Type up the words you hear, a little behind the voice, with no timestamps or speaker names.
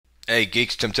Hey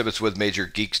geeks, Tim Tibbetts with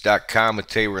MajorGeeks.com, and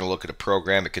today we're going to look at a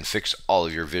program that can fix all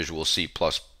of your Visual C++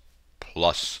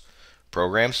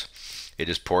 programs. It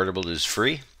is portable, it is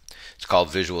free. It's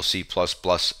called Visual C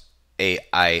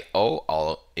AIO,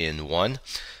 all in one.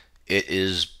 It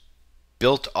is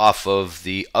built off of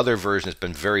the other version that's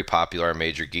been very popular on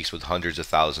MajorGeeks with hundreds of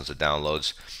thousands of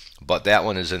downloads, but that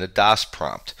one is in a DOS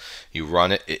prompt. You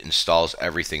run it, it installs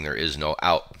everything, there is no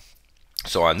out.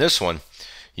 So on this one,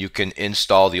 you can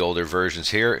install the older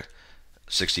versions here,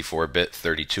 64-bit,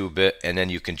 32-bit, and then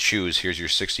you can choose. Here's your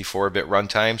 64-bit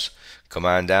runtimes. Come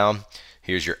on down.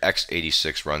 Here's your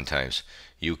x86 runtimes.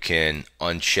 You can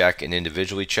uncheck and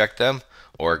individually check them,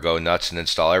 or go nuts and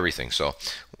install everything. So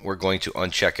we're going to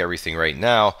uncheck everything right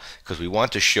now because we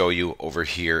want to show you over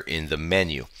here in the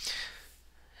menu.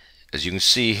 As you can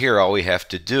see here, all we have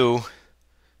to do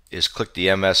is click the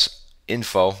MSI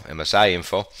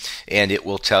info, and it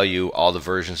will tell you all the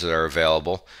versions that are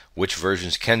available, which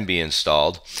versions can be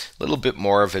installed, a little bit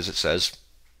more of, as it says,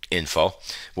 info.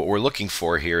 What we're looking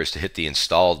for here is to hit the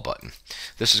installed button.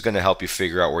 This is going to help you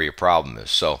figure out where your problem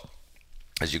is. So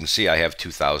as you can see, I have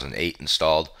 2008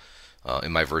 installed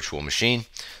in my virtual machine,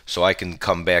 so I can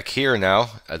come back here now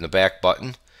on the back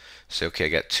button, say okay, I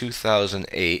got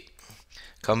 2008,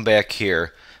 come back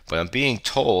here, but I'm being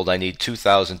told I need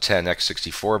 2010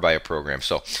 x64 by a program,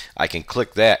 so I can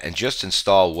click that and just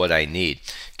install what I need.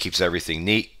 Keeps everything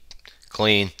neat,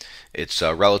 clean. It's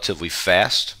relatively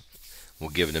fast. We'll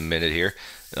give it a minute here.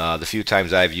 The few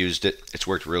times I've used it, it's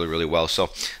worked really well. So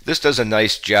this does a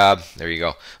nice job, there you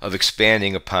go, of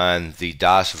expanding upon the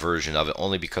DOS version of it,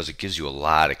 only because it gives you a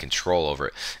lot of control over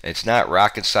it. And it's not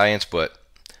rocket science, but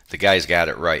the guy's got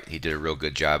it right. He did a real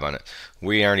good job on it.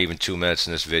 We aren't even 2 minutes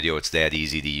in this video. It's that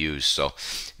easy to use. So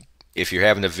if you're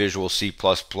having a Visual C++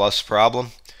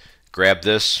 problem, grab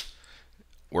this,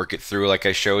 work it through like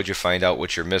I showed you, find out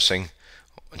what you're missing,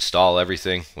 install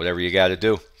everything, whatever you got to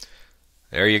do.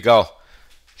 There you go.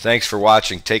 Thanks for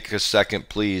watching. Take a second,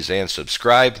 please, and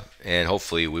subscribe, and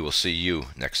hopefully we will see you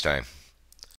next time.